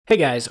Hey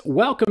guys,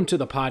 welcome to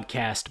the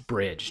podcast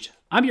Bridged.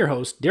 I'm your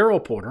host,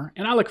 Daryl Porter,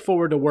 and I look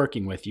forward to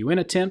working with you in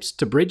attempts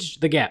to bridge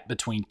the gap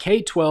between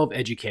K 12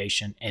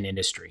 education and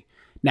industry.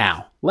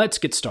 Now, let's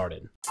get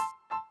started.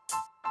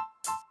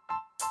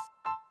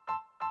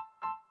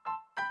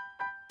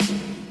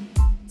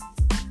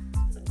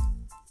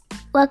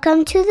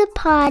 Welcome to the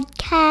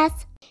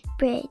podcast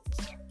Bridge.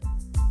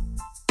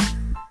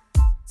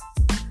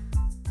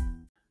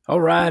 All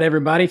right,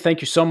 everybody.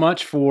 Thank you so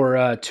much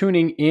for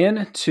tuning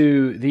in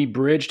to the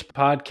Bridged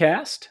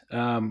podcast.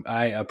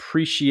 I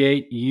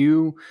appreciate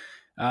you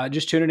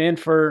just tuning in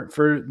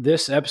for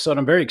this episode.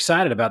 I'm very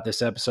excited about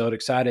this episode.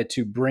 Excited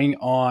to bring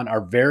on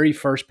our very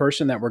first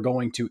person that we're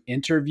going to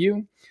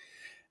interview.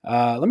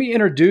 Let me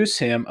introduce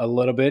him a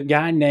little bit. A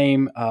guy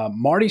named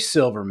Marty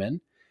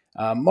Silverman.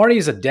 Marty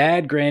is a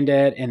dad,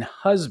 granddad, and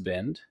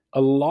husband,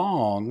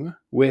 along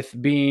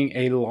with being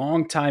a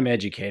longtime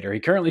educator. He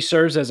currently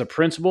serves as a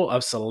principal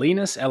of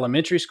Salinas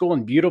Elementary School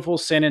in beautiful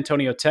San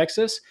Antonio,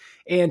 Texas.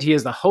 And he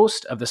is the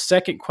host of the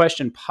Second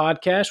Question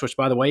podcast, which,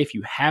 by the way, if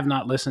you have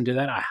not listened to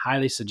that, I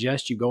highly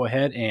suggest you go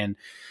ahead and,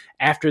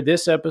 after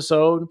this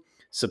episode,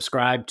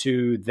 subscribe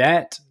to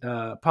that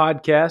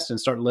podcast and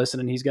start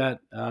listening. He's got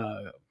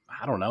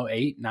I don't know,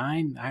 8,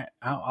 9.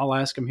 I'll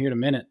ask him here in a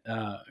minute.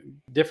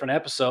 Different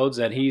episodes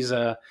that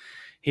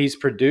he's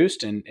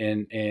produced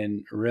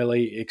and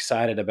really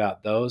excited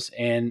about those.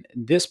 And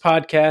this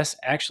podcast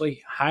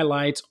actually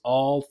highlights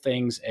all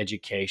things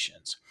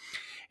educations.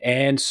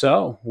 And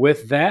so,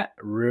 with that,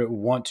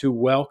 want to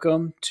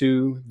welcome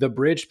to the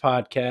Bridge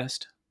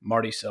podcast,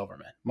 Marty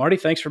Silverman. Marty,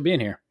 thanks for being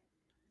here.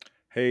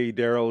 Hey,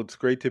 Daryl, it's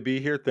great to be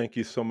here. Thank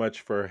you so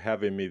much for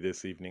having me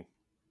this evening.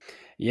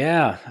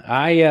 Yeah,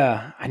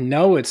 I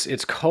know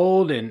it's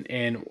cold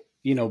and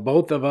you know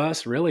both of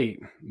us, really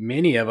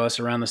many of us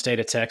around the state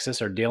of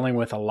Texas are dealing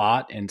with a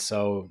lot, and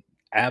so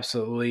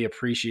absolutely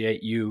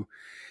appreciate you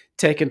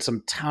taking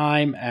some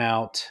time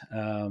out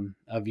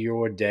of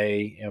your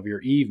day, of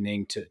your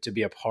evening to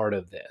be a part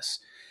of this.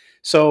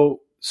 So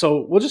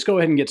we'll just go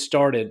ahead and get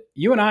started.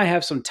 You and I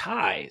have some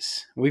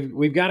ties.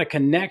 We've got a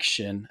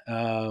connection.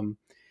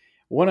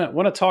 Want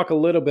to talk a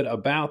little bit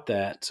about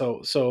that.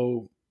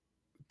 So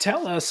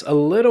tell us a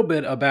little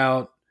bit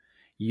about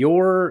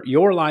your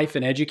life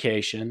and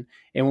education,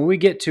 and when we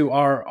get to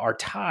our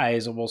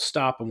ties, we'll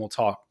stop and we'll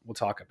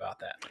talk about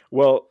that.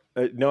 Well,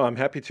 no, I'm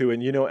happy to.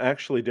 And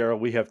actually, Daryl,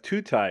 we have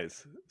two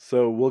ties,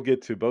 so we'll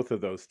get to both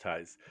of those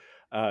ties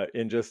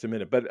in just a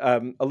minute. But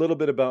a little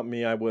bit about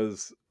me: I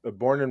was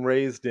born and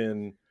raised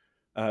in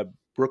uh,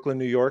 Brooklyn,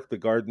 New York, the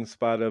Garden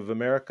Spot of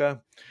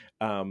America.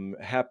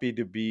 Happy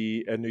to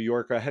be a New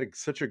Yorker. I had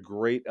such a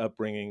great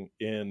upbringing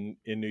in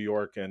New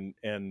York, and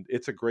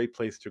it's a great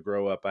place to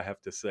grow up, I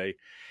have to say.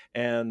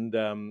 And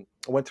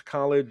went to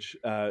college,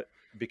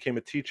 became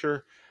a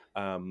teacher.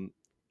 Um,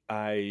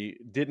 I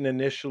didn't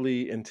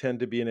initially intend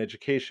to be an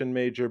education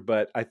major,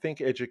 but I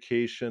think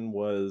education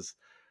was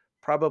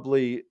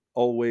probably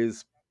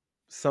always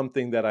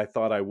something that I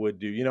thought I would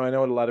do. I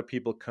know a lot of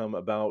people come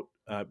about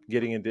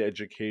getting into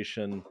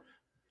education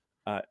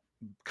uh,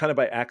 kind of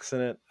by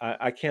accident.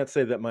 I can't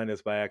say that mine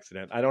is by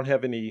accident. I don't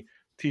have any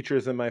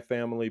teachers in my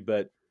family,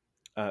 but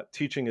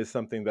teaching is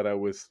something that I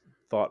was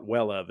thought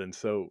well of, and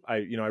so I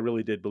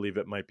really did believe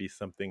it might be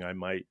something I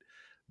might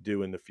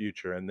do in the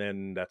future, and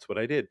then that's what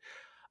I did.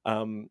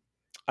 Um,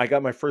 I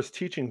got my first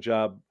teaching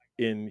job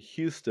in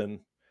Houston,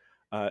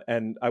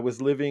 and I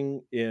was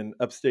living in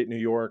upstate New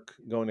York,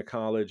 going to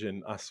college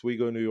in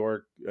Oswego, New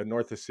York,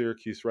 north of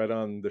Syracuse, right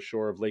on the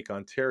shore of Lake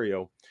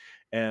Ontario.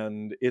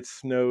 And it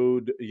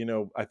snowed,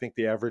 I think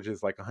the average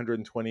is like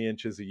 120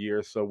 inches a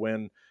year. So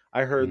when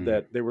I heard Mm.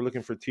 that they were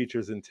looking for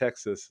teachers in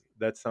Texas,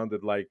 that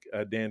sounded like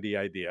a dandy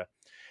idea.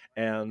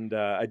 And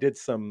I did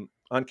some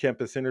on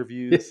campus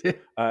interviews,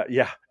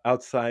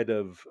 outside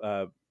of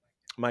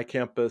my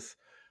campus,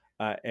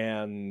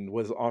 and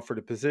was offered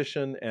a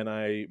position. And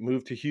I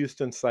moved to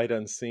Houston sight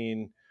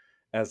unseen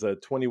as a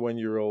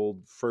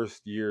 21-year-old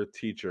first year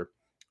teacher.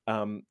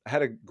 I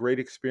had a great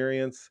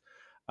experience.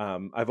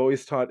 I've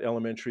always taught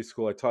elementary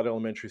school. I taught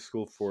elementary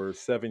school for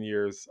 7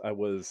 years. I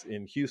was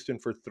in Houston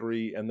for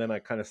 3, and then I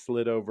kind of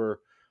slid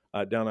over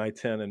down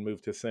I-10 and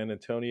moved to San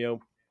Antonio.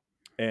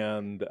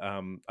 And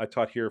I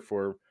taught here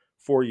for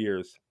 4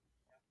 years.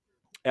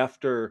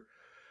 After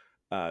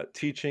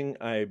teaching,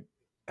 I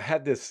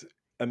had this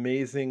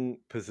amazing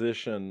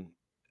position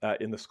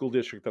in the school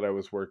district that I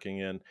was working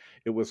in.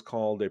 It was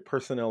called a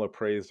personnel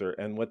appraiser,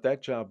 and what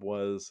that job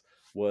was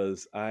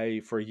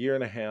I, for a year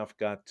and a half,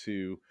 got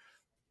to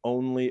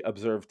only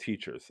observe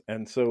teachers.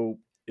 And so,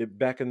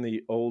 back in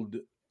the old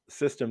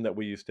system that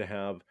we used to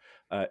have,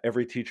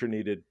 every teacher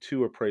needed two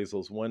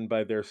appraisals, one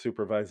by their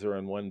supervisor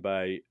and one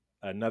by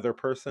another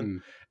person.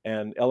 Mm.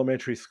 And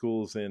elementary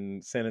schools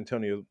in San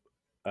Antonio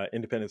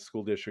Independent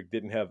School District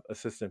didn't have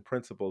assistant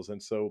principals.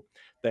 And so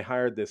they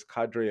hired this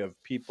cadre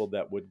of people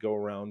that would go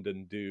around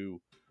and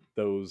do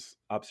those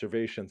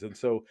observations. And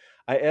so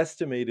I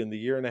estimate in the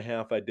year and a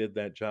half I did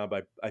that job,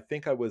 I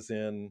think I was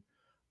in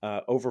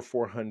over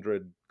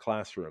 400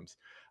 classrooms.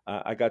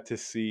 I got to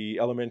see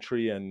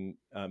elementary and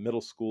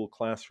middle school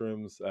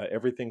classrooms,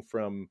 everything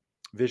from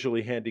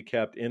visually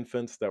handicapped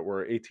infants that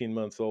were 18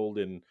 months old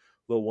in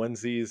little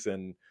onesies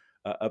and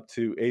up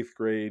to eighth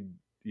grade,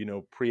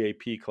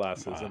 pre-AP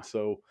classes. Wow. And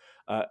so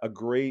a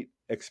great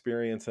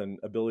experience and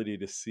ability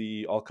to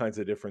see all kinds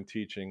of different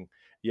teaching.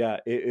 Yeah,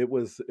 it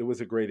was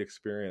a great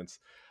experience.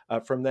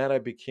 From that, I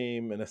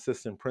became an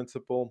assistant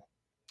principal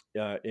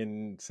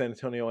in San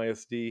Antonio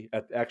ISD,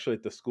 actually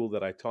at the school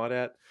that I taught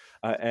at.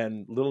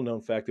 And little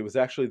known fact, it was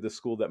actually the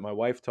school that my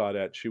wife taught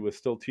at. She was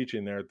still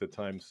teaching there at the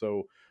time.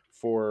 So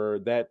for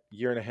that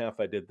year and a half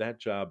I did that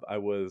job, I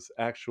was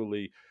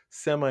actually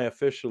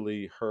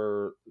semi-officially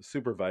her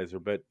supervisor.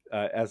 But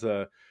as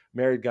a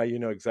married guy, you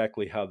know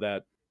exactly how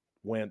that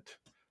went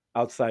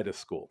outside of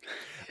school.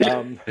 So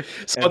And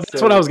that's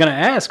what I was so going to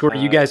ask. Were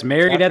you guys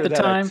married at after the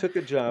that, I time, took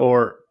a job.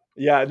 or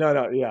Yeah, no,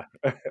 no, yeah.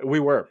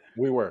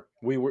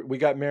 We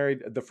got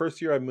married the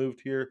first year I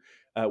moved here.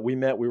 We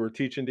met, we were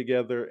teaching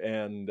together,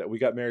 and we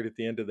got married at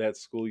the end of that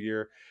school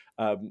year.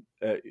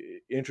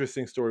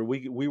 Interesting story.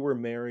 We were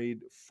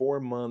married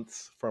 4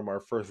 months from our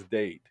first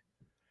date,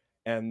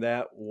 and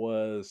that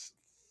was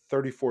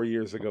 34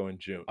 years ago in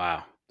June.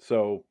 wow?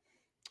 So,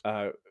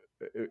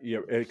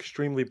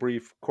 extremely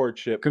brief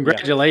courtship. Yeah.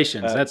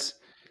 Congratulations. Uh, That's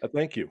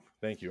Thank you.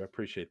 Thank you. I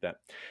appreciate that.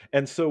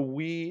 And so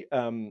we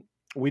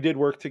did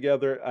work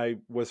together. I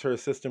was her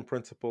assistant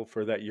principal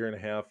for that year and a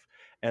half.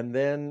 And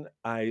then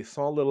I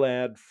saw a little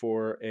ad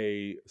for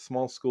a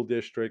small school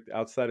district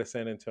outside of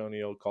San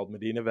Antonio called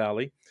Medina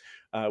Valley,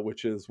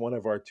 which is one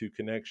of our two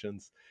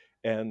connections.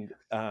 And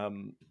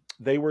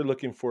they were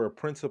looking for a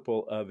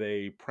principal of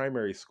a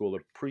primary school, a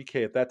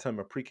pre-K at that time,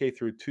 a pre-K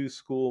through 2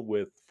 school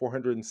with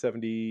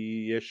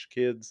 470-ish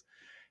kids.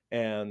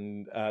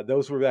 And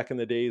those were back in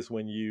the days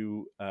when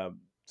you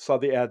saw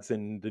the ads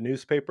in the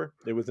newspaper.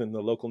 It was in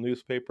the local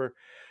newspaper.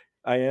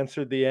 I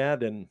answered the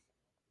ad, and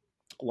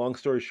long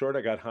story short,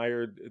 I got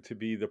hired to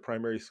be the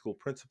primary school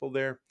principal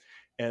there,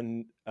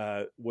 and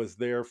was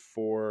there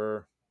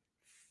for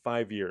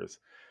 5 years.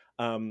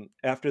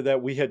 After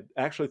that, we had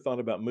actually thought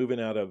about moving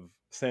out of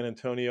San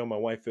Antonio. My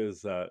wife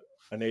is a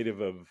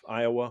native of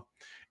Iowa,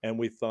 and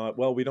we thought,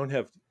 well, we don't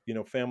have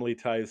family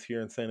ties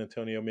here in San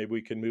Antonio. Maybe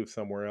we can move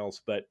somewhere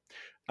else. But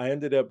I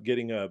ended up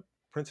getting a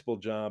principal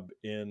job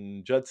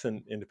in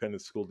Judson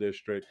Independent School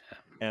District,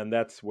 and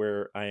that's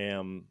where I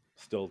am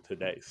still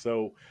today.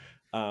 So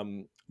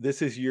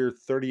this is year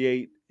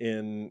 38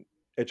 in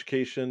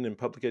education and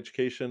public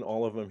education,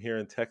 all of them here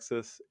in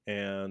Texas,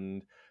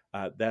 and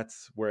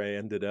that's where I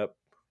ended up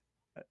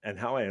and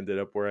how I ended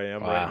up where I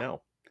am right wow.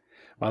 now.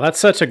 Well, that's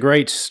such a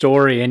great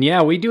story, and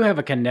yeah, we do have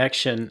a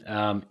connection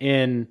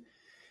in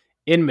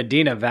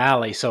Medina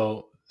Valley.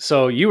 So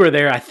you were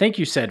there. I think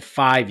you said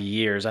 5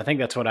 years. I think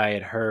that's what I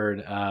had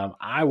heard.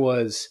 I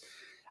was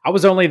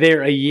only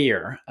there a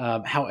year.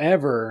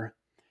 However,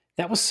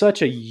 that was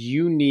such a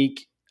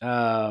unique.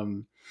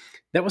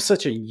 That was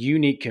such a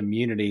unique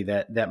community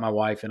that my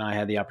wife and I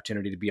had the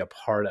opportunity to be a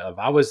part of.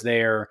 I was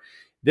there.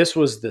 This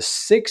was the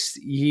 6th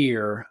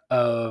year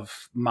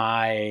of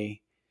my,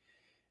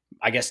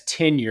 I guess,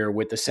 tenure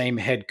with the same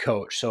head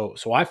coach. So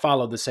I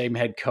followed the same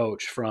head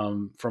coach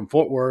from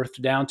Fort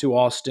Worth down to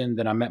Austin.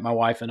 Then I met my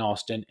wife in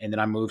Austin, and then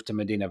I moved to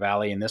Medina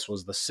Valley. And this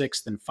was the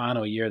 6th and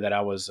final year that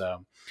I was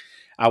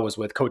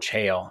with Coach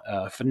Hale.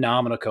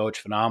 Phenomenal coach,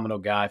 phenomenal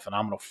guy,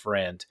 phenomenal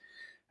friend.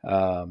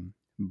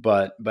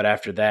 But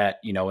after that,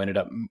 ended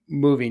up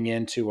moving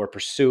into or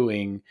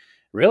pursuing.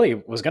 Really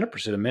was going to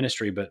pursue the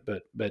ministry, but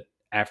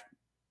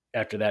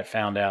after that,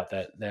 found out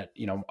that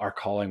our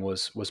calling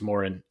was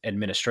more in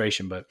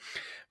administration. But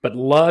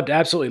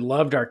absolutely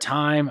loved our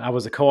time. I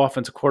was the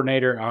co-offensive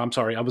coordinator. I'm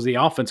sorry, I was the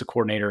offensive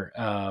coordinator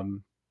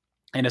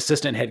and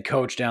assistant head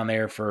coach down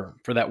there for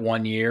that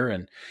 1 year.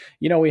 And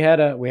we had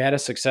a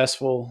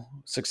successful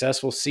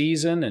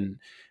season, and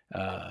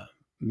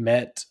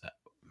met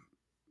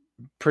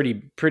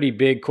pretty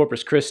big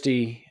Corpus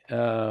Christi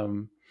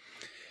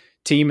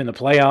team in the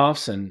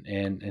playoffs and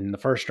in the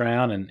first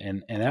round,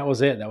 and that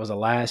was it. That was the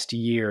last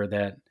year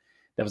that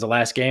was the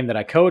last game that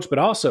I coached, but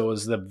also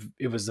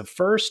it was the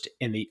first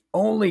and the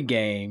only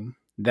game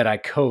that I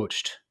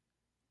coached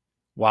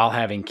while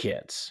having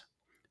kids.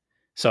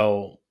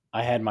 So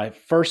I had my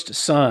first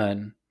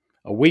son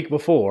a week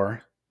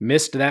before,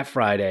 missed that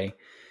Friday,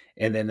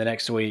 and then the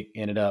next week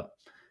ended up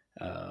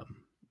Wow.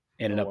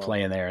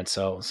 playing there. And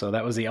so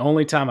that was the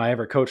only time I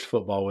ever coached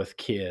football with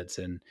kids.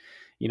 And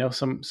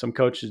some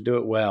coaches do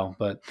it well,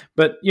 but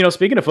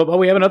speaking of football,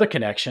 we have another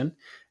connection.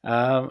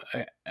 A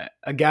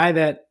guy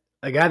that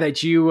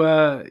you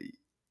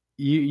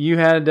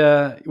had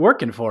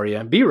working for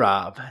you,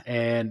 B-Rob,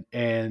 and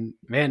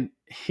man,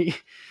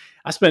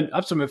 I spent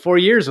 4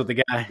 years with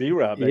the guy.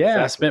 B-Rob, Yeah,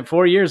 exactly. I spent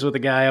 4 years with the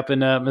guy up in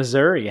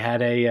Missouri.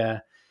 Had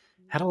a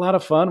lot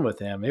of fun with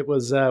him. It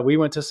was we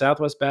went to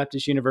Southwest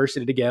Baptist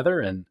University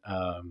together, and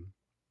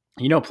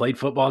played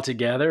football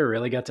together,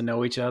 really got to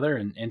know each other,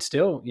 and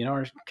still,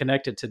 are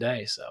connected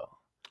today. So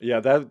Yeah,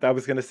 that I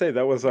was going to say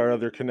that was our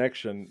other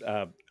connection.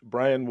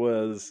 Brian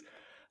was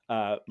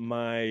one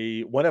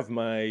of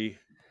my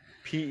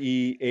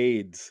PE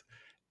aides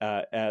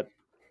at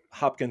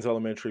Hopkins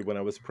Elementary when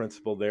I was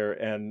principal there.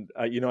 And,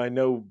 I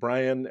know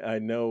Brian, I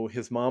know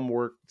his mom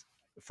worked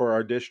for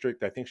our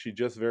district. I think she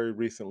just very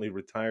recently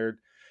retired.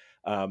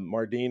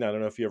 Mardine, I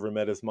don't know if you ever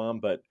met his mom,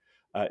 but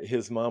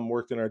his mom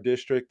worked in our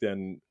district.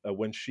 And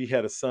when she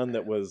had a son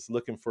that was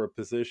looking for a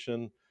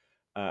position,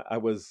 I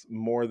was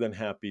more than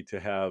happy to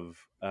have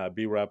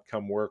B-Rob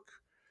come work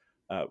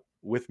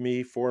with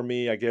me, for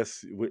me, I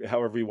guess,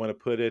 however you want to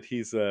put it.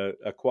 He's a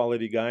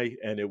quality guy,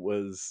 and he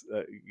was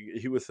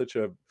such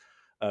a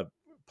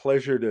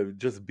pleasure to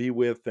just be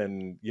with,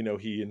 and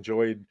he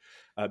enjoyed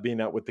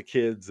being out with the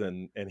kids,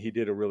 and he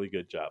did a really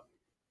good job.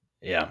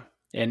 Yeah.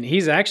 And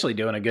he's actually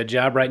doing a good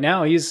job right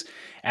now. He's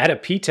at a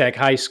P-Tech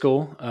high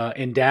school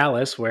in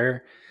Dallas,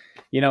 where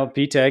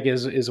P-Tech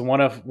is one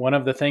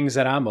of the things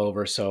that I'm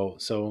over. So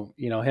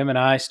him and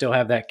I still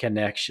have that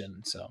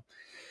connection. So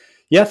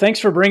yeah, thanks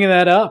for bringing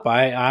that up.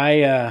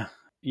 I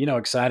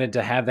excited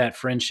to have that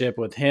friendship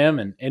with him,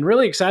 and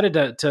really excited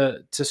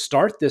to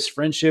start this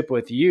friendship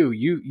with you.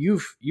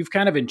 You've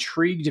kind of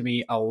intrigued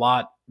me a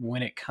lot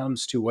when it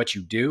comes to what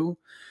you do.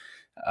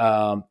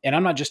 And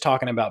I'm not just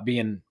talking about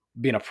being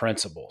a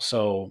principal.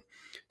 So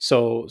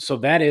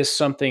that is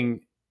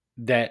something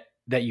that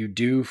you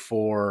do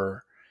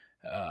for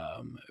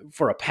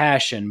a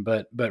passion,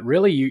 but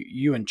really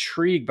you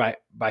intrigued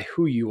by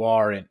who you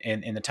are,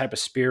 and the type of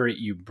spirit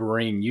you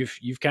bring.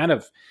 You've kind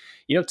of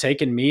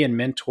taken me and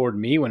mentored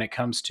me when it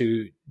comes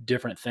to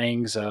different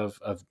things of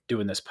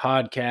doing this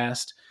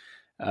podcast.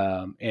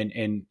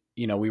 And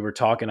we were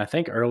talking, I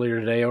think, earlier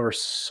today over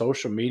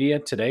social media,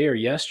 today or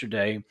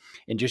yesterday,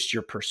 and just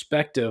your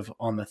perspective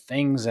on the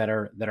things that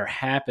are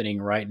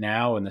happening right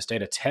now in the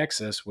state of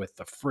Texas with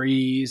the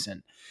freeze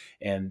and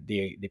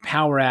the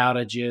power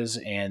outages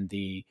and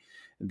the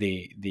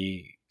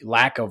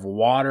lack of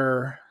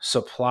water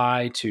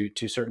supply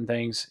to certain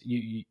things.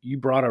 You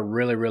brought a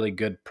really, really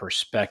good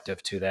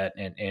perspective to that,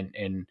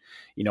 and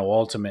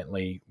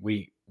ultimately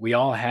we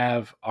all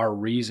have our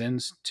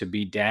reasons to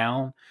be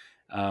down.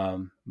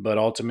 But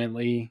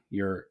ultimately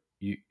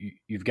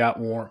you've got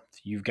warmth,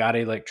 you've got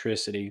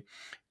electricity,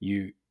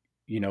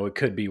 it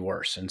could be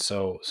worse. And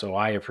so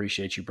I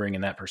appreciate you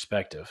bringing that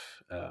perspective,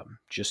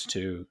 just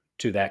to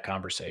that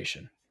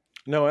conversation.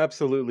 No,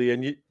 absolutely.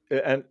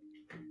 And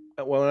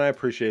well, and I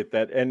appreciate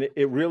that. And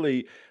it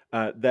really,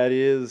 that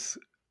is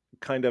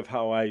kind of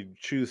how I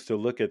choose to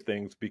look at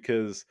things,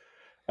 because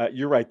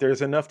you're right.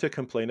 There's enough to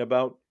complain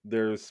about.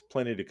 There's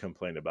plenty to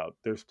complain about.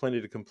 There's plenty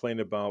to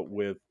complain about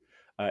with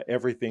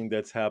everything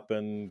that's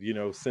happened,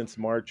 since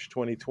March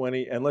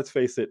 2020. And let's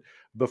face it,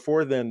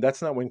 before then,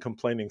 that's not when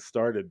complaining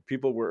started.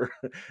 People were,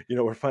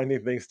 were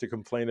finding things to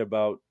complain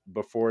about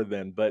before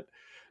then. But,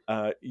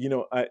 I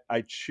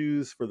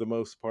choose for the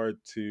most part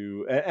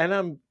and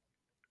I'm,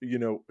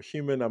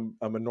 human.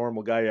 I'm a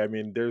normal guy. I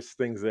mean, there's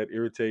things that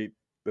irritate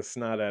the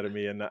snot out of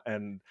me,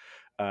 and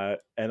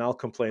I'll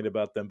complain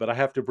about them, but I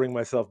have to bring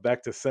myself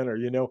back to center,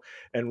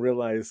 and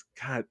realize,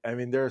 God, I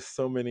mean, there are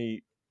so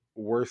many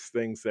worse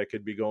things that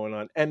could be going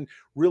on. And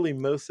really,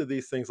 most of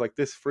these things, like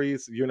this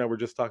freeze, you and I were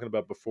just talking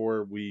about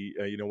before we,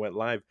 went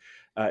live.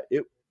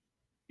 It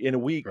In a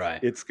week,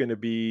 Right. it's going to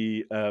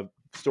be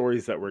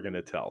stories that we're going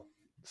to tell.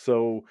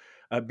 So,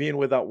 being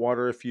without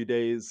water a few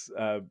days,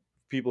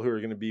 people who are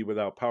going to be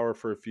without power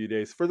for a few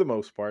days, for the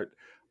most part,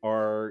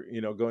 are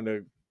going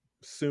to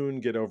soon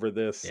get over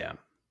this. Yeah.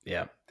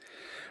 Yeah.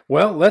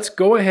 Well, let's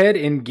go ahead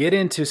and get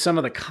into some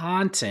of the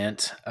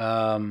content.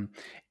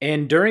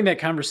 And during that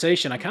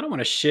conversation, I kind of want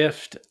to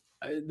shift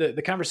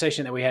the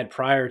conversation that we had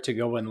prior to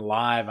going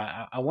live.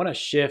 I want to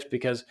shift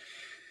because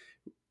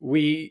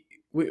we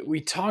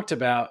talked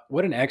about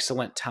what an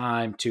excellent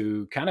time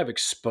to kind of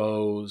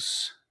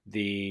expose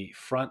the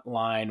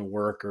frontline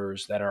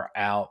workers that are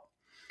out,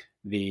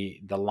 the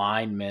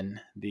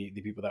linemen, the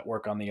people that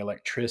work on the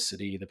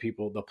electricity,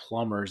 the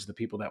plumbers, the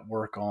people that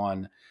work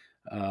on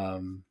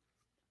um,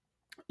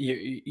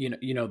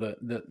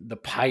 the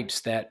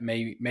pipes that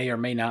may or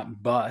may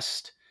not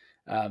bust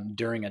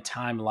during a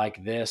time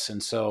like this.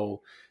 And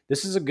so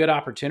this is a good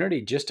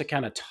opportunity just to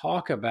kind of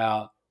talk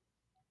about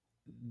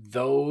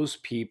those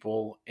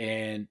people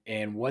and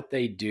what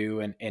they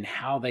do, and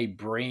how they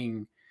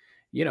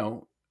you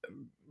know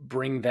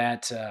bring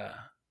that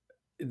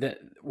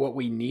what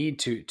we need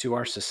to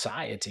our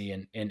society,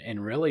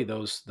 and really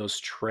those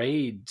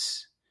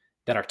trades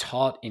that are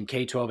taught in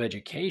K-12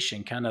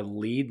 education kind of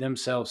lead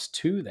themselves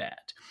to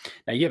that.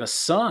 Now you have a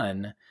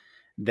son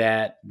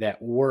that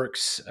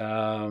works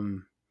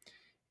in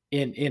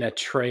a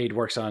trade,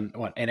 works on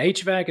what, an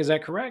HVAC, is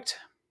that correct?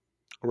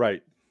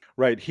 Right,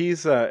 right.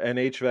 He's an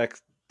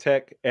HVAC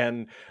tech,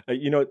 and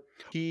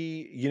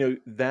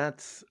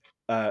that's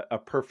a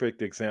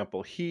perfect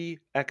example. He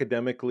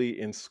academically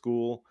in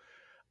school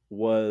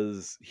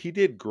he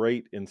did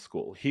great in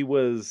school. He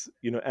was,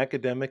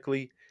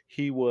 academically,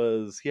 he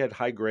had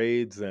high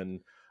grades, and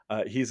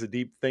he's a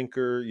deep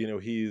thinker.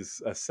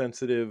 He's a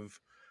sensitive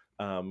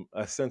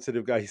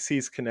guy. He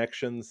sees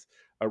connections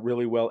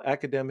really well.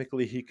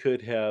 Academically, he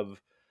could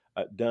have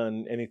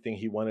done anything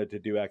he wanted to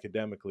do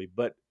academically.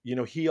 But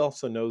he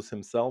also knows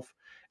himself,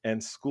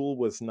 and school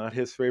was not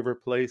his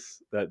favorite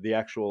place. That the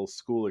actual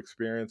school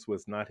experience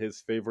was not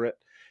his favorite,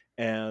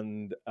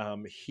 and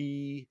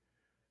he,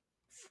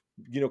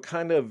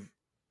 kind of.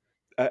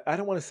 I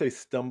don't want to say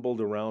stumbled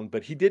around,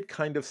 but he did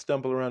kind of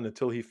stumble around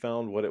until he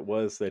found what it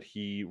was that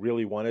he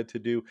really wanted to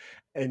do.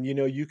 And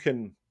you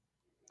can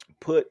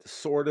put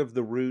sort of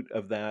the root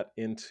of that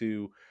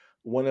into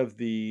one of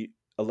the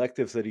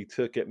electives that he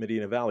took at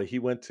Medina Valley.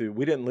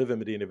 We didn't live in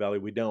Medina Valley,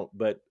 we don't,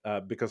 but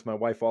because my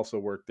wife also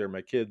worked there,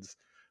 my kids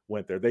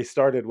went there. They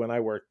started when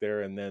I worked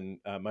there, and then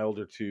my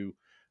older two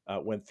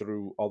went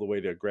through all the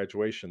way to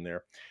graduation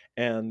there.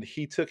 And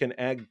he took an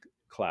ag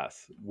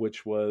class,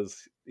 which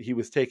he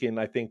was taking,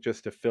 I think,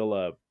 just to fill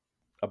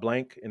a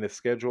blank in his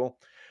schedule,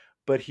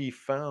 but he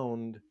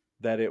found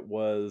that it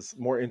was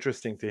more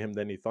interesting to him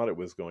than he thought it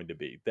was going to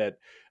be. That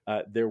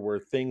there were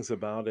things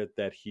about it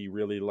that he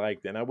really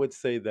liked, and I would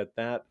say that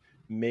that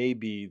may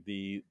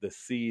be the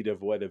seed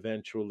of what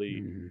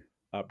eventually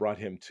Mhm. brought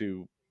him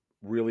to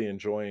really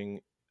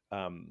enjoying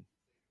um,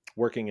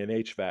 working in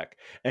HVAC.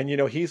 And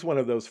he's one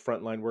of those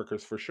frontline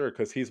workers for sure,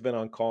 because he's been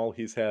on call.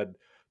 He's had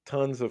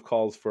tons of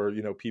calls for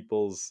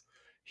people's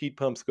heat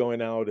pumps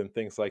going out and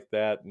things like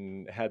that,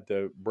 and had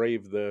to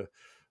brave the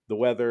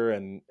weather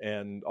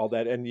and all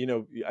that. And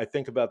I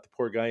think about the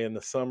poor guy in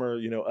the summer,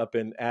 up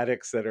in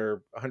attics that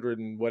are 100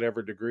 and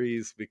whatever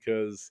degrees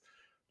because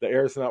the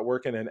air's not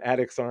working, and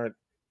attics aren't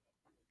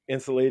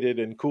insulated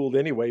and cooled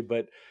anyway.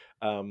 But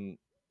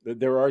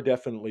there are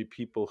definitely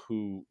people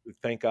who,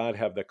 thank God,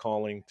 have the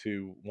calling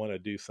to want to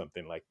do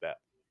something like that.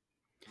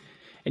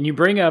 And you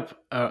bring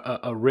up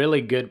a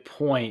really good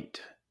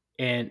point,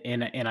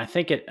 and I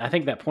think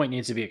that point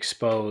needs to be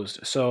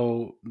exposed.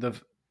 So the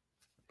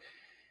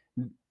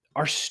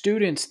our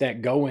students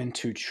that go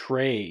into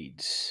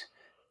trades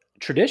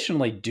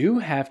traditionally do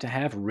have to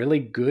have really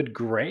good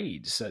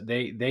grades.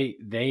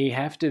 They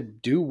have to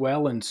do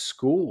well in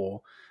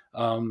school,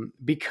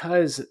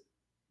 because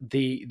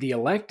the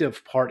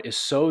elective part is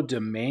so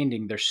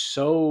demanding. They're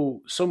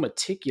so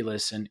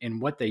meticulous in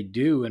what they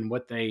do and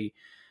what they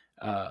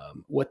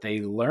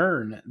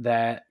learn,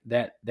 that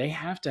they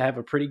have to have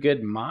a pretty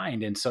good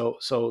mind. And so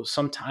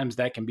sometimes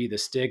that can be the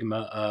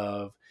stigma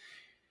of,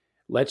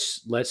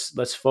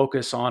 let's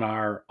focus on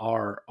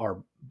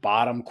our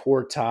bottom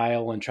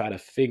quartile and try to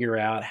figure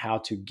out how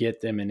to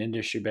get them an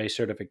industry-based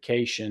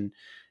certification.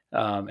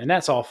 And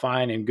that's all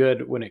fine and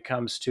good when it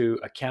comes to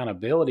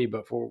accountability,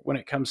 but when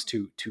it comes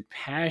to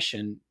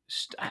passion,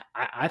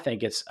 I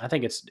think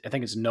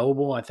it's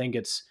noble. I think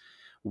it's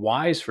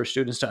wise for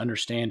students to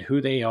understand who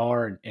they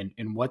are,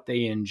 and what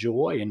they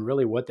enjoy, and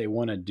really what they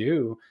want to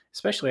do,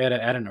 especially at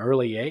an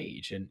early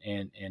age.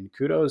 And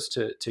kudos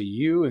to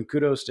you, and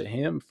kudos to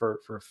him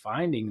for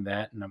finding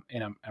that.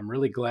 And I'm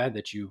really glad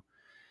that you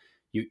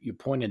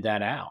pointed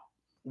that out.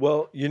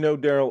 Well,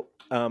 Daryl,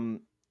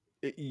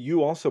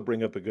 you also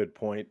bring up a good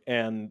point,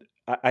 and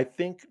I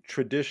think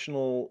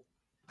traditional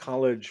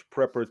college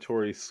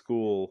preparatory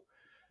school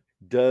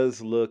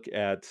does look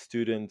at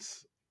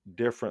students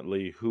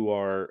differently, who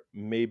are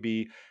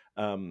maybe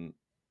um,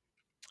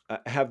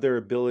 have their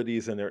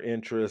abilities and their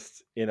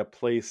interests in a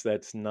place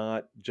that's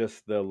not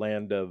just the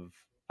land of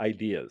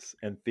ideas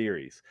and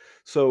theories.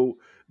 So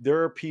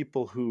there are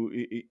people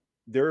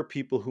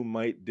who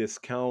might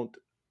discount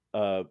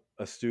a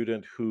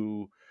student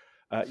who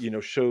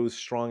shows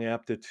strong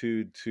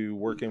aptitude to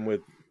working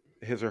with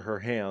his or her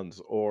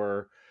hands,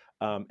 or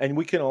and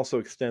we can also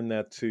extend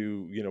that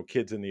to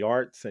kids in the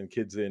arts and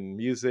kids in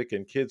music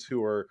and kids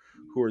who are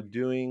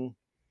doing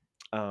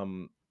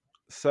um,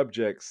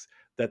 subjects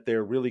that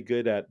they're really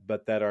good at,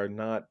 but that are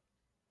not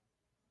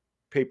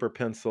paper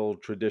pencil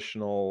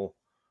traditional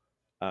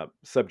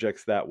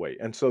subjects that way.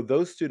 And so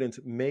those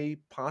students may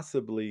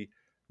possibly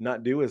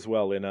not do as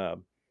well in a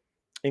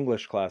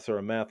English class or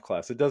a math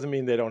class. It doesn't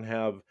mean they don't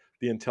have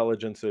the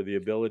intelligence or the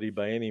ability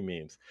by any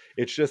means.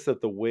 It's just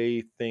that the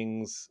way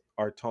things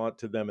are taught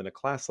to them in a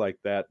class like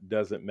that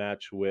doesn't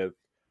match with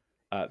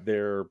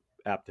their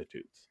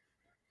aptitudes.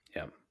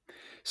 Yeah.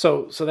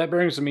 So that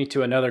brings me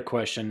to another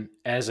question.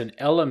 As an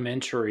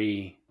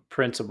elementary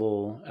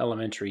principal,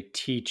 elementary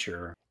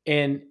teacher,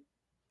 and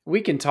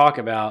we can talk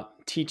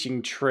about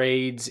teaching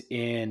trades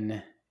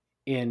in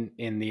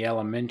the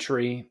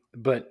elementary,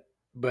 but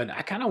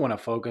I kind of want to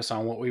focus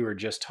on what we were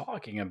just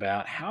talking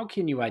about. How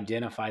can you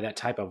identify that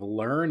type of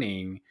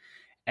learning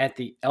at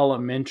the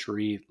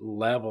elementary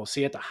level?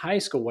 See, at the high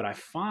school, what I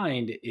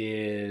find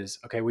is,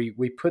 okay,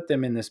 we put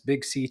them in this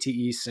big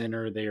CTE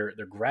center. They're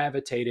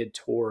gravitated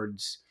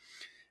towards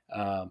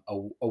a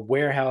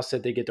warehouse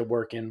that they get to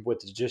work in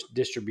with just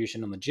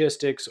distribution and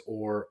logistics,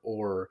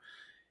 or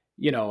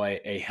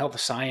a health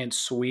science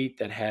suite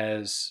that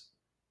has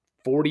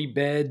 40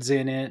 beds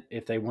in it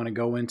if they want to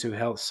go into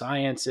health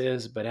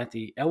sciences. But at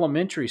the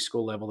elementary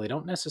school level, they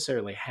don't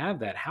necessarily have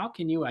that. How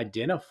can you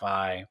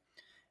identify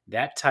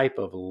that type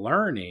of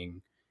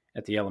learning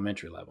at the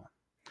elementary level?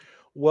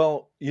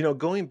 Well,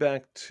 going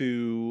back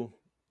to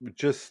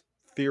just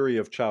theory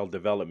of child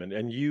development,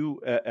 and you,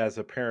 as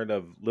a parent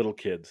of little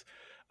kids,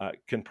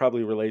 can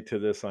probably relate to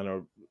this on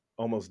a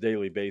almost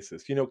daily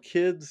basis.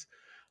 Kids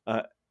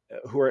uh,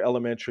 who are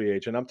elementary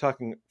age, and I'm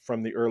talking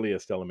from the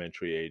earliest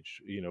elementary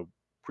age,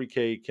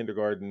 pre-K,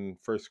 kindergarten,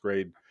 first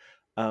grade,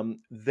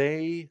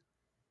 they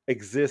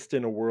exist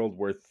in a world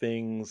where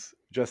things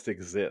just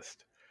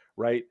exist,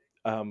 right?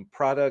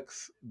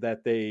 Products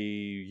that they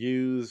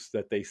use,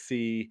 that they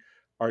see,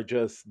 are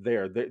just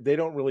there. They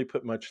don't really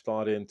put much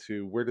thought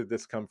into where did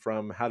this come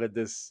from? How did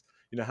this,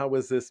 how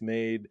was this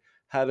made?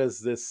 How does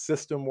this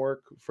system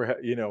work?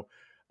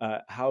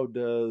 How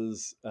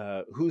does,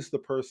 who's the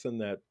person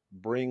that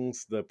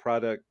brings the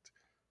product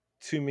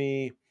to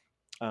me?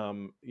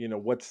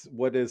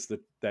 What is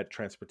that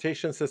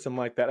transportation system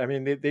like that? I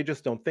mean, they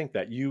just don't think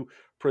that. You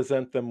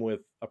present them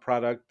with a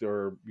product,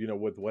 or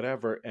with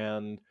whatever,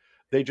 and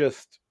they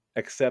just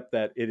accept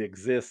that it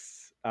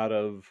exists out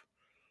of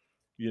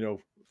you know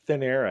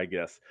thin air, I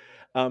guess.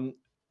 Um,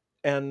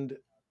 and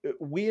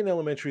we in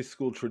elementary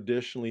school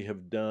traditionally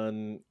have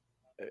done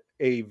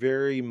a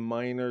very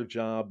minor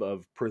job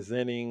of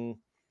presenting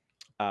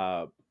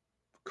uh,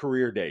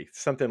 career day,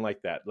 something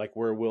like that, like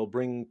where we'll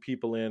bring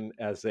people in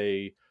as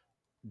a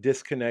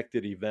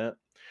disconnected event,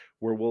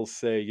 where we'll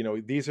say,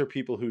 these are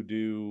people who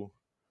do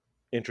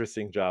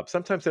interesting jobs.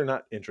 Sometimes they're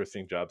not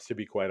interesting jobs, to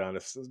be quite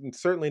honest.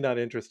 Certainly not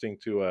interesting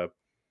to a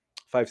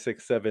 5,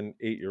 6, 7,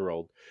 8 year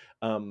old.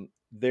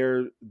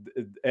 They're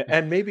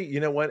and maybe,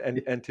 you know what,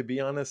 and to be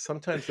honest,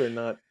 sometimes they're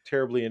not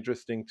terribly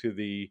interesting to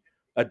the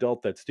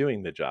adult that's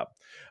doing the job.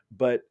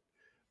 But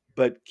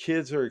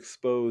kids are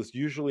exposed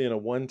usually in a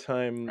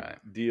one-time Right.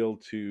 deal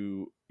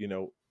to,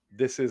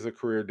 this is a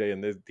career day,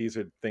 and these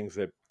are things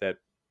that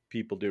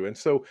people do. And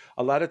so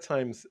a lot of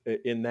times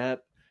in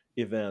that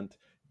event,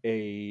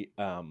 a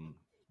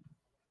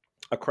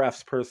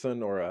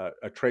craftsperson or a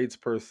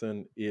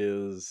tradesperson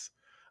is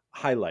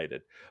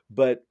highlighted.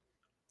 But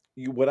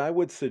what I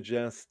would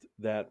suggest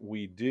that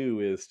we do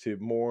is to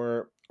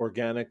more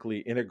organically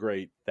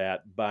integrate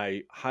that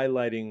by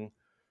highlighting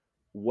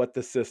what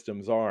the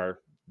systems are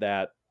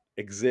that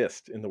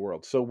exist in the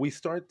world. So we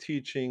start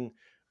teaching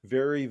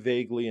very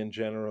vaguely and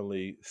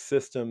generally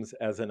systems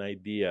as an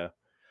idea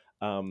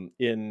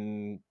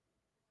in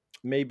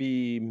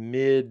maybe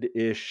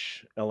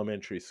mid-ish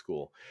elementary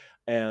school.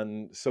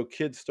 And so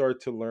kids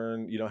start to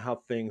learn,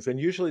 how things, and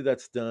usually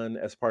that's done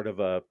as part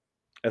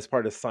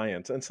of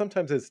science, and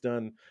sometimes it's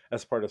done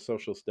as part of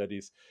social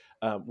studies,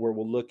 where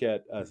we'll look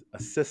at a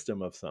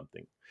system of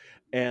something.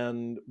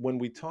 And when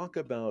we talk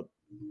about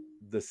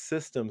the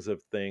systems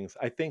of things,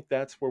 I think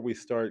that's where we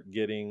start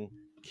getting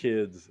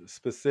kids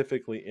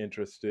specifically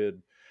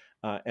interested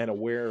and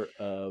aware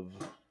of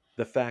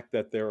the fact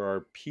that there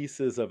are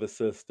pieces of a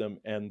system,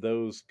 and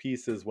those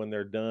pieces, when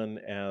they're done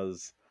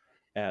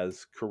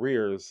as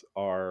careers,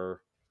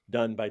 are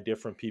done by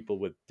different people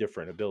with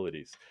different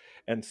abilities.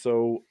 And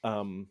so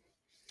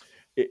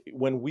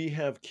when we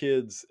have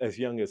kids as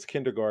young as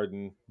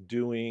kindergarten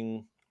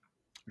doing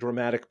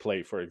dramatic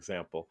play, for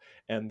example,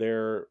 and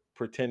they're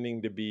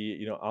pretending to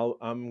be,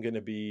 I'm going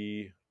to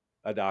be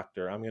a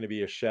doctor, I'm going to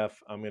be a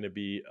chef, I'm going to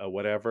be a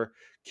whatever.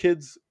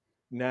 Kids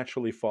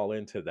naturally fall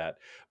into that.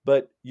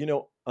 But,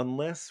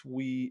 unless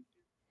we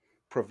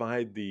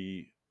provide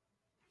the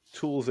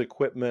tools,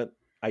 equipment,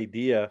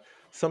 idea,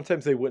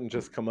 sometimes they wouldn't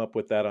just come up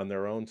with that on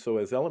their own. So,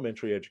 as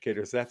elementary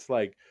educators, that's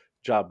like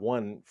job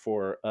one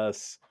for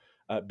us,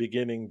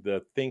 beginning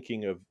the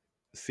thinking of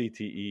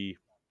CTE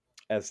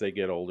as they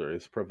get older,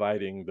 is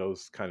providing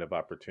those kind of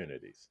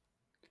opportunities.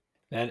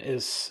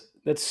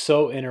 That's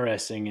so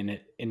interesting, and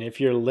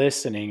if you're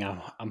listening,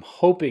 I'm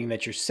hoping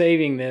that you're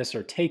saving this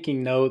or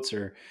taking notes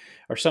or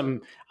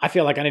something. I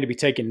feel like I need to be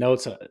taking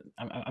notes.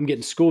 I'm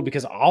getting schooled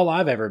because all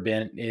I've ever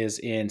been is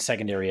in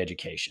secondary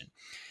education,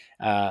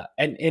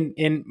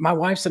 and my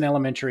wife's an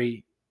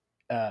elementary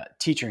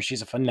teacher, and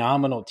she's a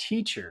phenomenal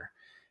teacher,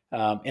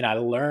 and I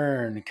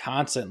learn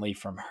constantly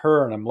from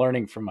her, and I'm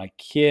learning from my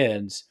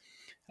kids.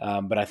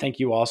 But I think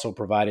you also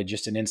provided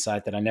just an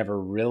insight that I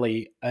never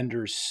really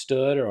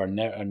understood or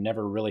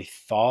never really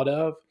thought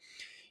of.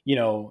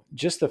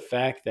 Just the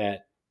fact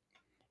that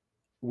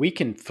we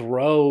can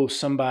throw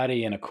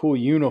somebody in a cool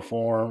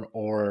uniform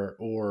or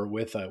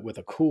with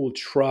a cool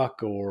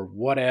truck or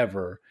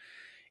whatever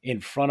in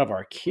front of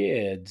our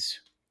kids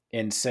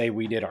and say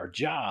we did our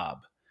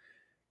job.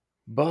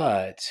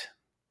 But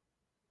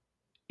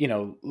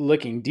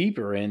looking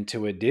deeper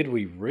into it, did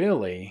we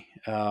really?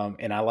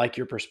 And I like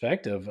your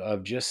perspective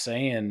of just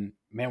saying,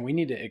 man, we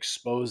need to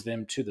expose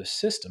them to the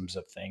systems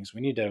of things.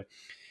 We need to,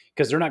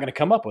 because they're not going to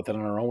come up with it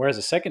on their own. Whereas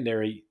a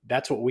secondary,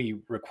 that's what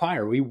we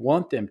require. We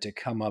want them to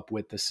come up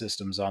with the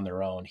systems on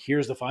their own.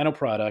 Here's the final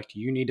product.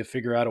 You need to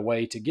figure out a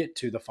way to get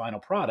to the final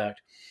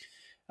product.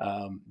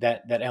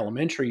 That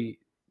elementary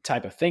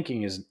type of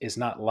thinking is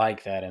not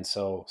like that. And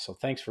so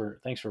thanks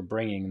for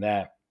bringing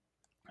that.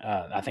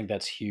 I think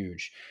that's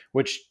huge,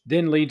 which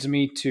then leads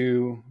me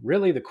to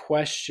really the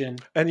question.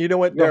 And you know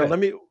what, Go Darren,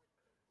 ahead.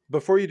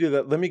 before you do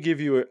that, let me give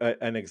you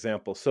an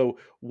example. So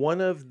one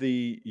of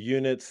the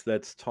units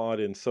that's taught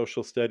in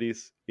social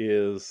studies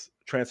is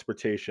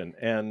transportation.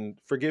 And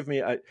forgive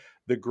me,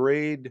 the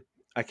grade,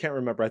 I can't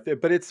remember,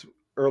 but it's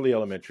early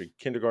elementary,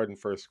 kindergarten,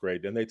 first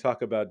grade, and they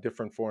talk about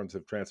different forms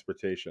of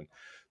transportation.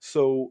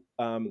 So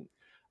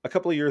a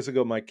couple of years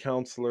ago, my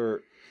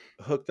counselor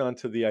hooked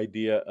onto the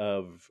idea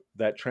of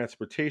that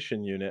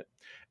transportation unit.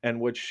 And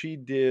what she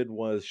did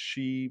was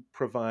she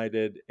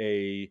provided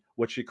a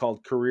what she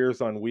called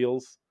careers on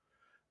wheels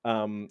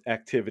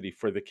activity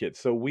for the kids.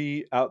 So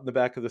we out in the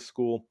back of the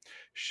school,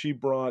 she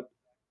brought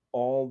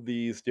all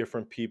these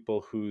different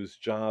people whose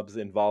jobs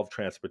involve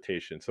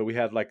transportation. So we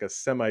had like a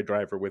semi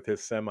driver with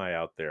his semi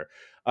out there.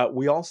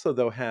 We also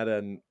though had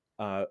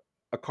a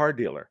car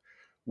dealer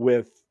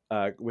with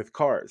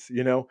cars.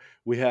 You know,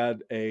 we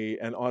had a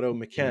an auto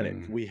mechanic.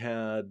 Mm. We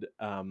had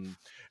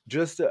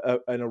just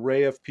an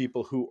array of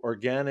people who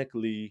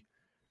organically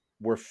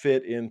were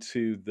fit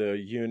into the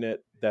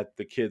unit that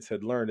the kids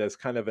had learned as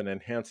kind of an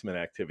enhancement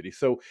activity.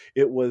 So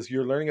it was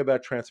you're learning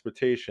about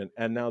transportation,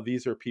 and now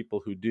these are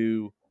people who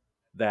do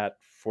that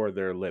for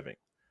their living.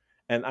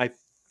 And I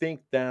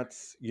think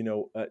that's,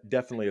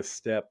 definitely a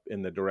step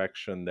in the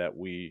direction that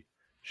we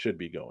should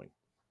be going.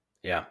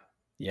 Yeah.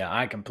 Yeah,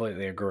 I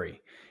completely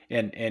agree.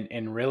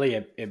 And really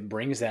it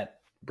brings that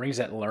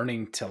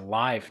learning to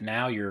life.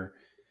 Now you're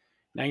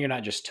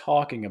not just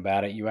talking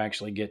about it, you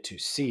actually get to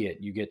see it.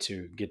 You get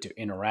to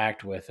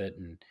interact with it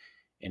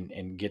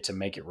and get to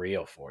make it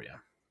real for you.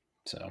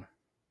 So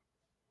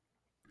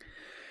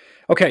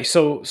okay,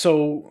 so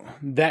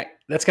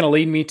that's going to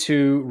lead me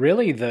to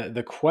really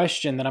the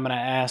question that I'm going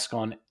to ask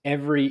on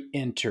every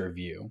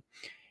interview.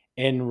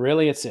 And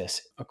really it's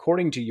this.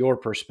 According to your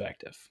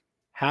perspective,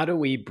 how do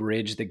we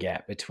bridge the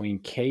gap between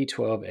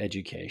K-12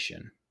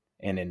 education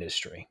and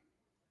industry?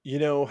 You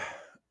know,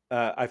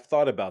 I've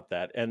thought about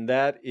that, and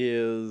that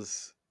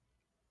is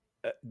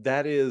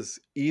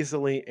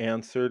easily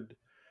answered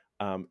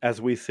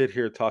as we sit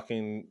here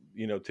talking,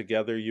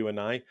 together, you and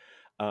I.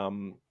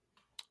 Um,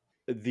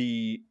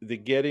 the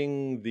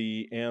getting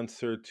the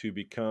answer to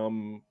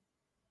become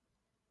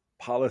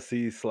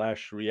policy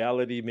 /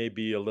 reality may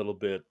be a little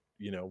bit,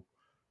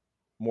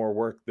 more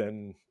work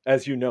than,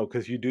 as you know,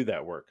 because you do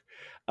that work.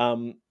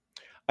 Um,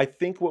 I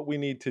think what we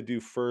need to do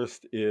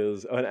first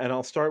is, and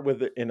I'll start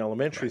with in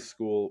elementary Right.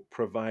 school,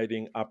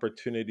 providing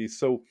opportunities.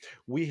 So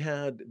we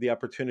had the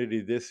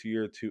opportunity this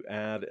year to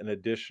add an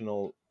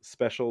additional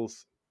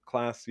specials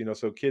class.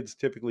 So kids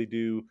typically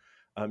do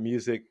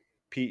music,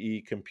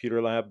 PE,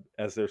 computer lab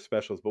as their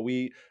specials,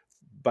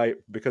 but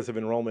because of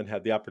enrollment,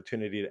 had the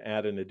opportunity to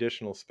add an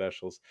additional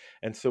specials.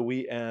 And so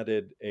we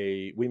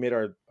made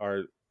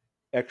our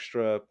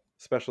extra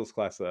specials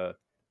class a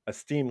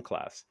STEAM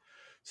class.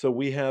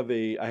 So I have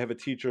a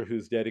teacher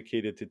who's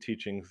dedicated to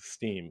teaching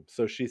STEAM.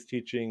 So she's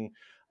teaching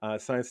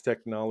science,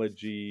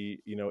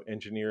 technology,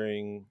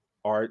 engineering,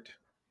 art,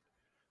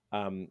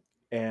 um,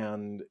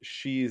 and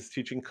she's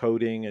teaching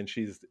coding, and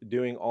she's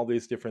doing all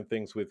these different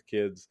things with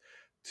kids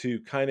to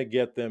kind of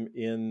get them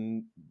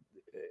in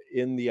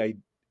the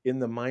in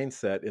the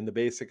mindset, in the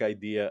basic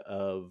idea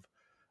of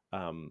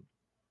um,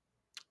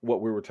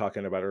 what we were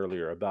talking about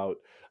earlier about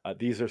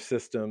these are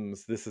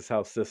systems, this is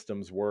how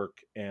systems work,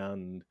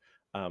 and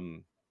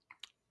um,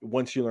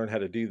 once you learn how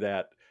to do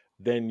that,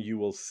 then you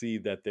will see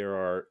that there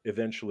are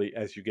eventually,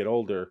 as you get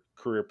older,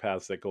 career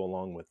paths that go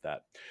along with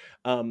that.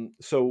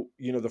 So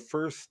the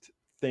first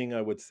thing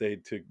I would say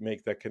to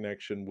make that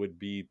connection would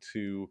be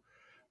to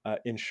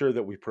ensure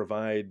that we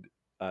provide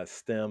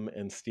STEM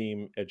and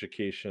STEAM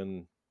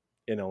education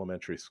in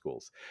elementary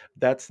schools.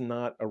 That's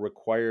not a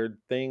required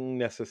thing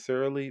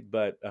necessarily,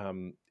 but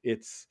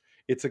it's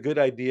a good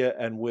idea,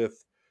 and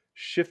with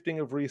shifting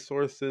of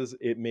resources,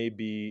 it may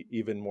be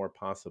even more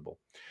possible.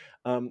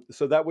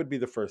 So that would be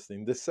the first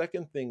thing. The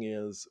second thing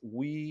is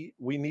we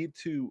need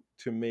to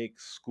make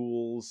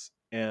schools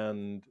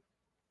and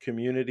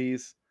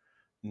communities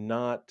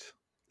not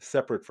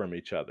separate from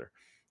each other.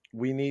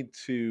 We need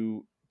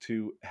to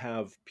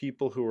have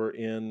people who are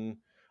in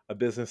a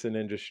business and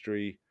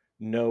industry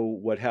know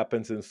what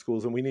happens in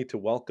schools, and we need to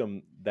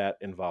welcome that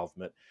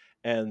involvement,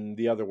 and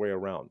the other way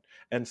around.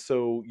 And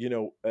so,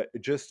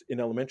 just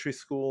in elementary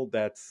school,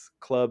 that's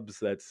clubs,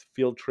 that's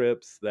field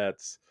trips,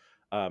 that's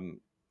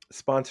um,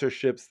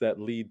 sponsorships that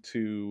lead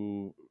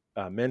to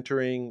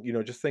mentoring,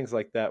 just things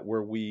like that,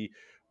 where we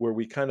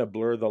kind of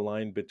blur the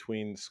line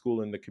between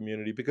school and the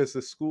community, because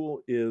the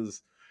school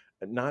is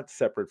not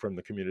separate from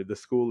the community. The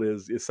school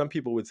is some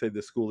people would say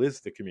the school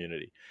is the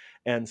community.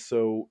 And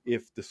so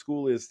if the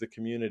school is the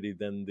community,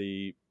 then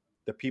the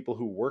people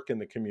who work in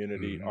the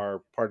community Hmm. are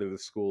part of the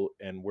school,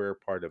 and we're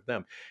part of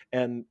them.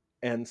 And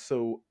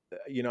so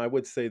I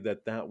would say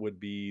that that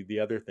would be the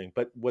other thing.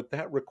 But what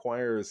that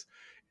requires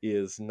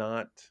is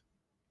not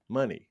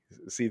money.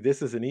 See,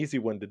 this is an easy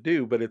one to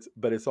do, but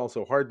it's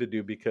also hard to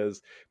do,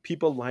 because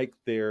people like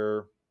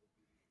their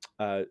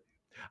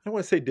I don't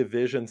want to say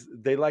divisions.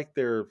 They like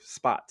their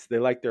spots. They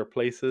like their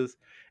places.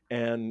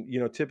 And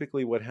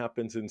typically what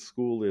happens in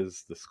school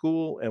is the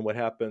school, and what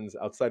happens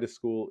outside of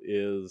school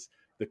is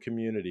the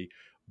community.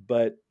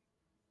 But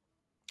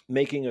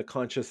making a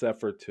conscious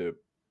effort to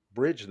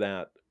bridge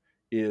that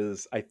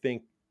is, I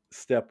think,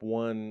 step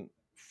one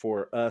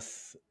for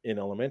us in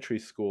elementary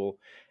school,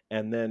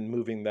 and then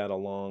moving that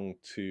along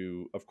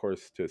to, of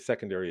course, to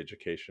secondary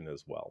education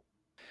as well.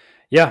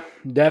 Yeah,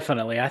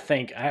 definitely. I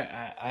think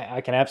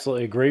I can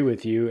absolutely agree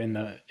with you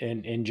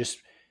in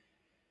just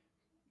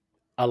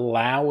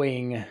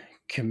allowing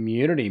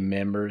community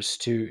members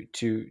to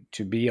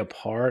be a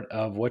part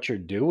of what you're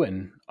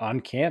doing on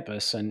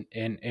campus,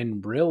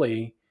 and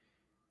really,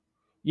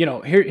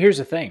 here's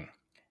the thing.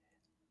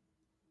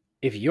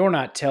 If you're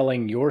not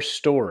telling your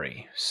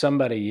story,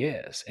 somebody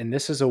is. And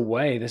this is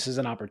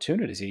an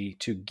opportunity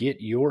to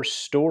get your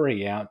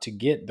story out, to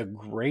get the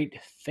great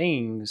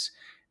things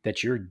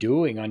that you're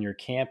doing on your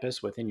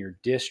campus, within your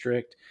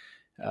district.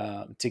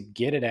 To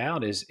get it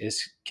out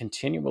is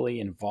continually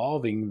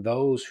involving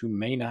those who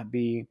may not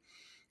be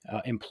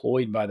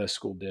employed by the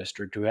school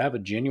district, who have a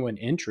genuine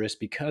interest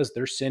because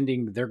they're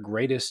sending their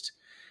greatest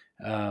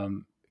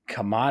um,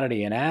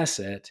 commodity and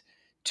asset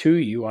to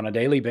you on a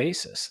daily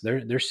basis.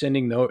 They're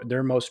sending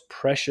their most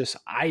precious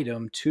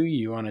item to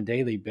you on a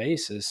daily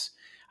basis.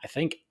 I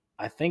think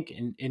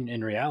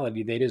in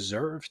reality they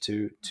deserve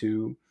to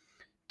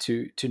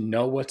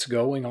know what's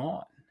going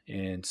on.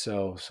 And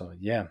so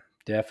yeah,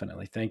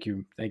 definitely. Thank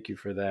you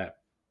for that.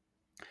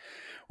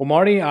 Well,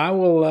 Marty,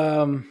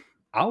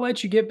 I'll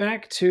let you get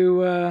back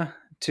to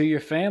your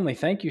family.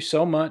 Thank you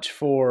so much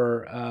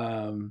for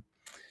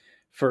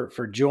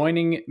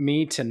joining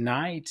me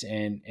tonight,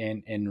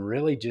 and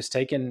really just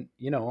taking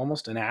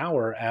almost an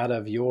hour out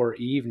of your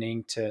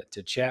evening to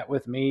chat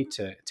with me,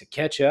 to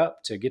catch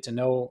up, to get to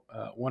know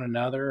one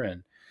another.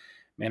 And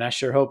man, I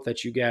sure hope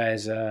that you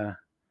guys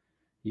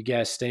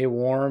stay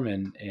warm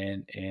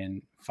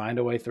and find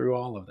a way through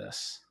all of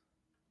this.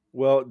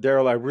 Well,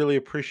 Daryl, I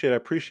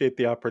appreciate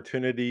the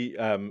opportunity.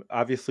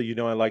 Obviously,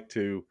 I like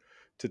to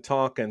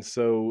talk, and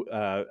so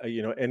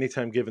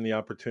anytime given the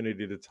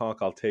opportunity to talk,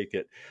 I'll take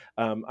it.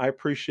 I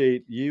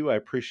appreciate you. I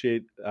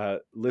appreciate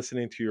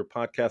listening to your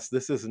podcast.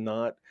 This is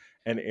not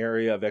an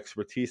area of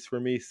expertise for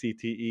me,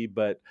 CTE,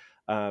 but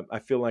I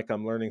feel like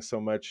I'm learning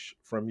so much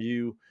from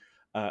you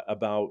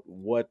about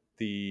what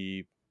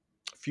the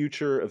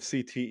future of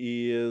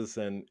CTE is,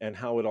 and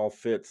how it all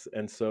fits.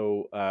 And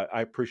so I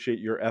appreciate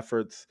your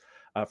efforts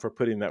for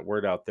putting that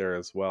word out there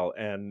as well,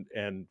 and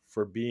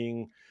for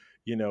being,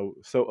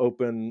 so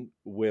open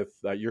with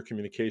your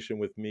communication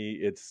with me.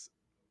 It's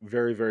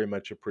very, very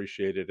much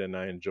appreciated, and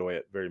I enjoy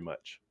it very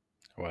much.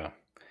 Wow.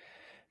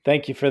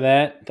 Thank you for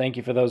that. Thank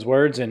you for those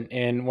words.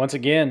 And once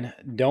again,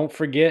 don't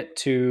forget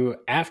to,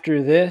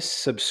 after this,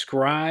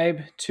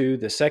 subscribe to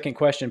the Second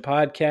Question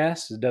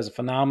podcast. It does a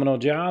phenomenal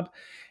job.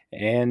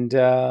 And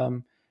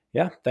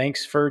yeah,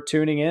 thanks for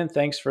tuning in.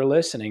 Thanks for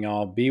listening.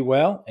 All be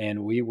well,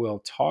 and we will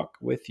talk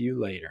with you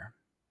later.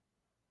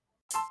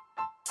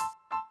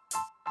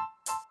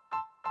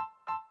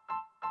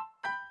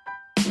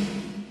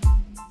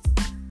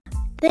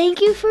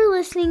 Thank you for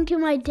listening to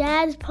my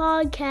dad's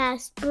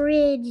podcast,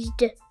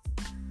 Bridged.